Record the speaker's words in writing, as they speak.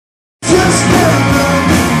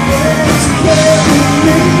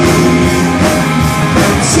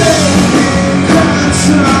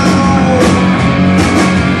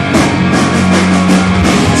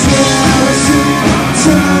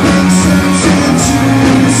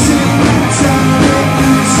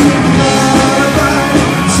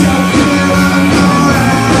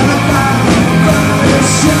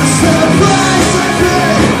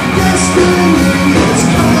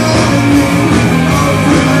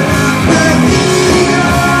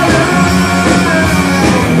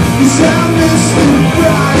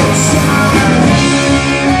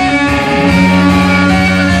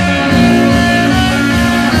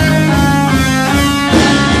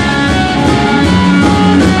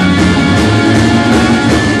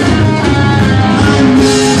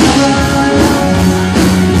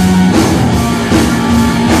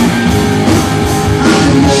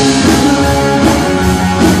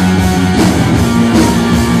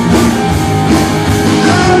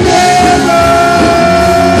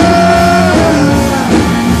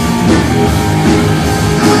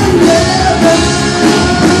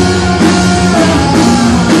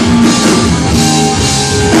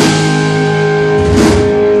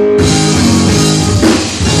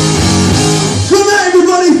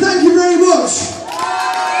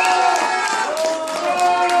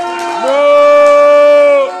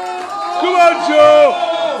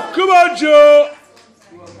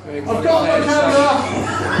I've got my camera.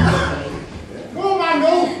 Go on,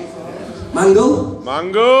 Mangle. Mangle?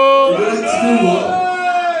 Mangle! Would you like to do what?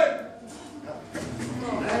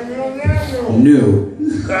 No.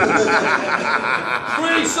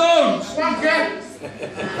 3 songs.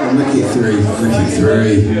 I'll make it 3. Make it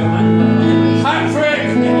 3. Hat-trick.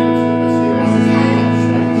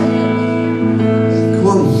 Come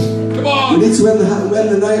on. Come on. We need to end the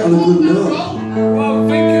night on a good note. Well,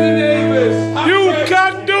 think of the neighbours. You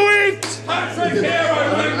can do it! Hat-trick hero,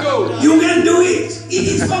 Mangle. You can do it!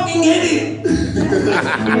 He's fucking get it! Fucking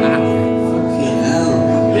hell.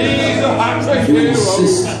 He's a hat-trick You hero.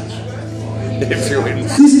 insist. If you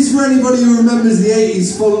insist. This is for anybody who remembers the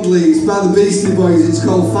 80s fondly. It's by the Beastie Boys. It's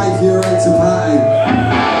called Fight for Your Right to Party.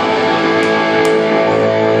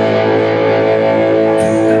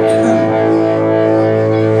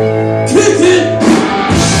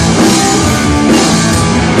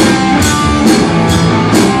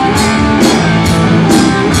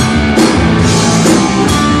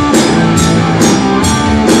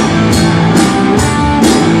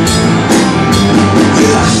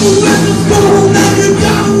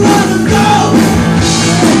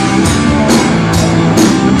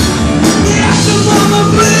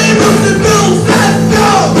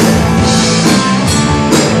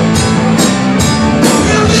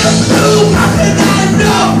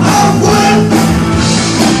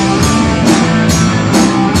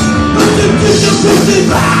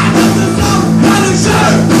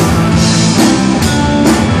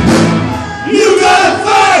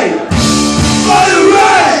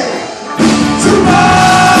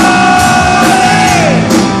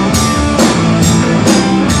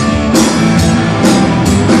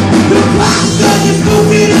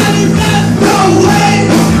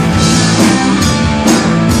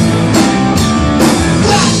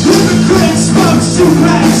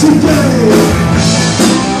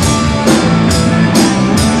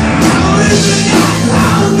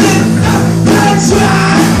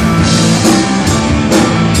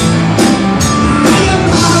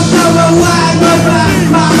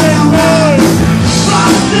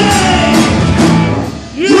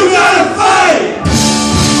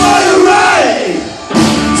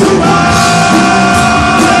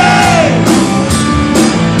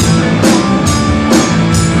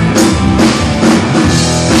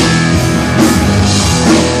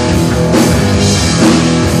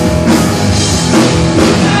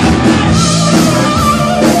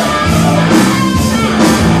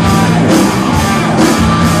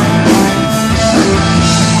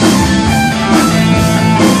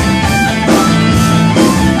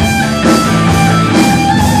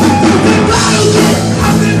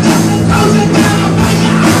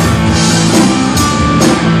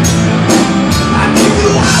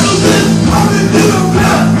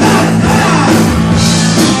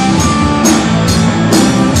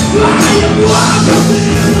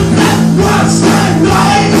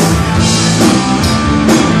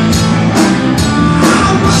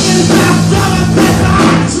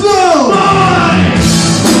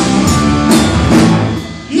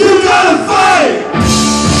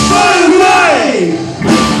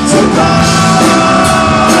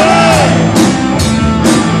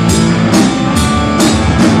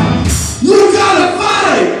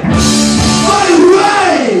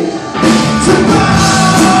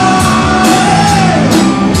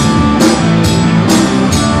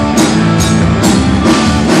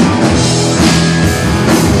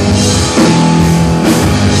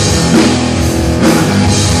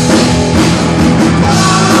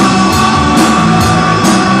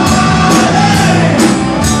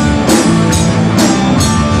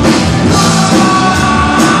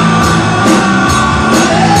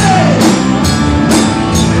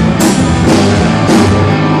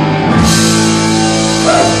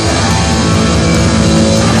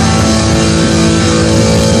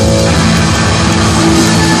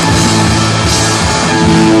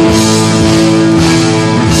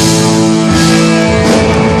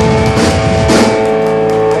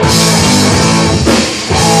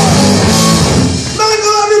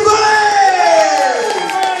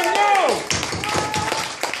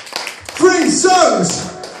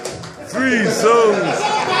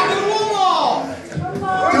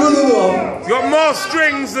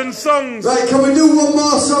 Strings and songs. Right, can we do one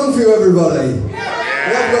more song for you, everybody? We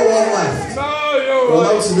have got one left. We're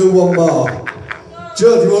allowed to do one more.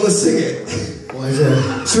 Joe, do you want to sing it? What is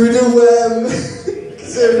it? Should we do,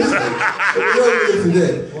 seriously? If we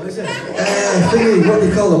did. What is it? Thingy, what do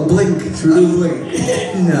you call them? Blink. Should we do Blink?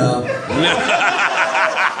 No.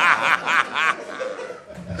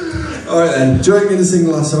 Alright then, join me to sing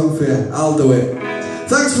the last song for you. I'll do it.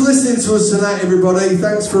 Thanks thanks for listening to us tonight, everybody.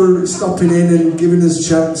 Thanks for stopping in and giving us a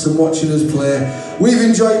chance and watching us play. We've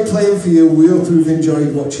enjoyed playing for you. We hope you've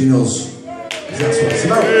enjoyed watching us. That's what it's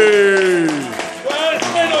about. Well, it's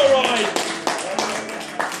been alright.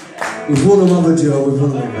 We've won them over, Joe. We've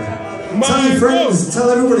won them over. Tell your friends, tell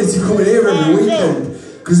everybody to come in here every weekend.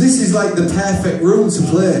 Because this is like the perfect room to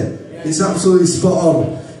play. It's absolutely spot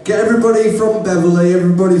on. Get everybody from Beverley,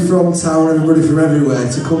 everybody from town, everybody from everywhere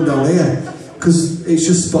to come down here. Because it's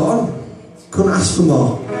just spot on. Couldn't ask for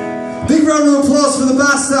more. Big round of applause for the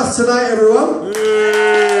bar staff tonight, everyone.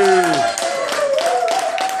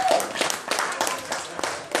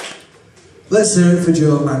 Let's hear it for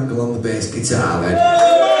Joe Mangle on the bass guitar then.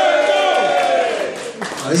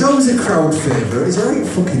 Oh, he's always a crowd favourite, he's a right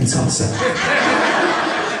fucking tosser.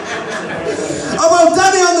 How about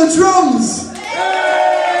Danny on the drums?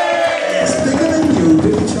 It's bigger than you,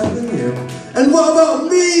 bigger chap than you. And what about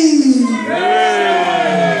me?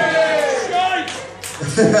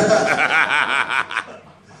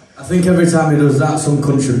 I think every time he does that, some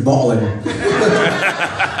cunt should bottle him.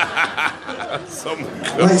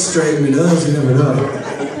 Right straight in my nose, you never know.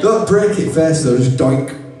 Don't break it first though, just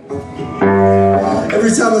doink.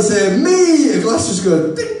 Every time I say me, a glass just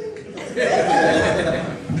goes ding.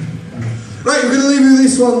 Right, we're going to leave you with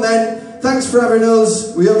this one then. Thanks for having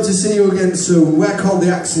us. We hope to see you again soon. We're called the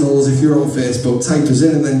Axenals. If you're on Facebook, type us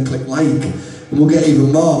in and then click like, and we'll get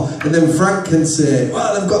even more. And then Frank can say,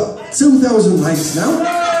 well, I've got 2,000 likes now.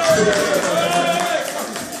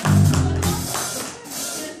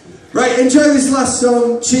 Right, enjoy this last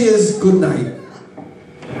song. Cheers, good night.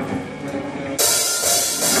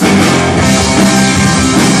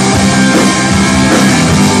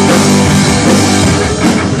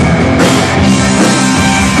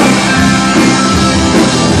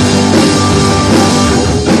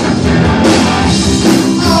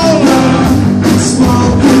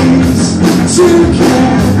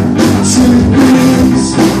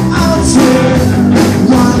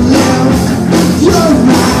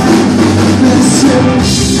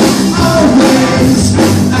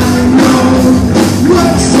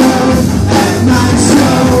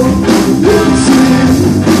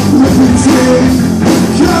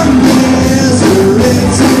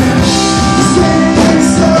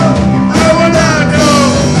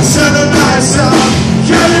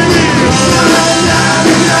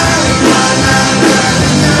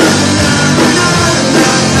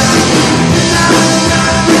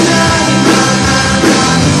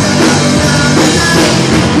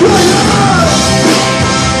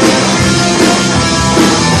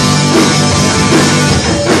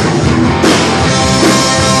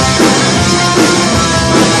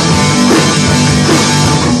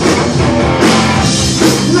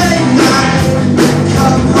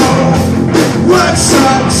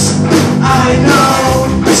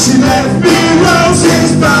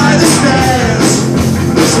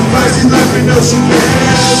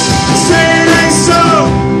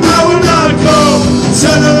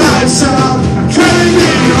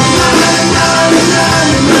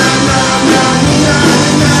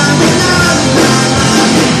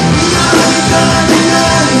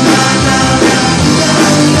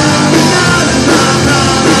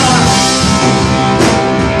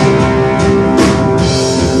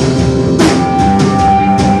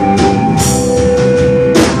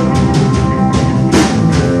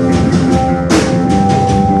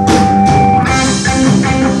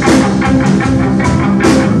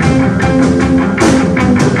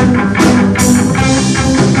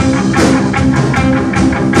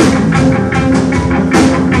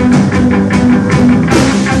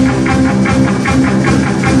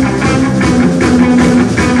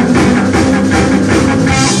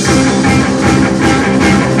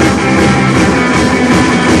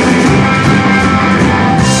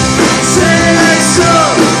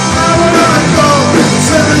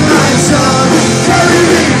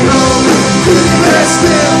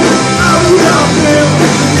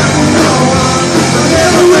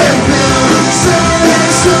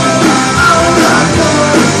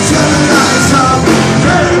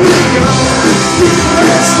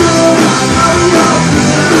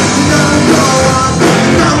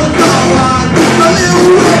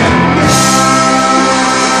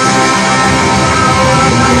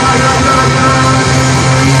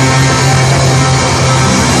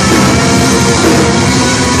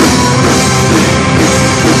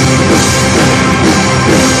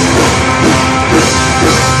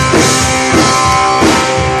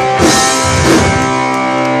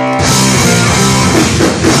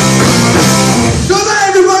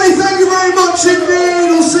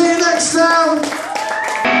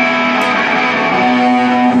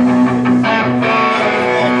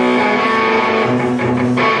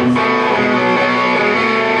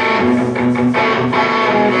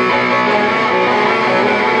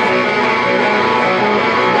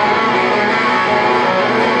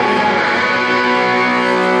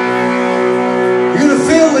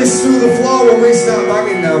 we start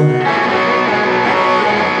banging now.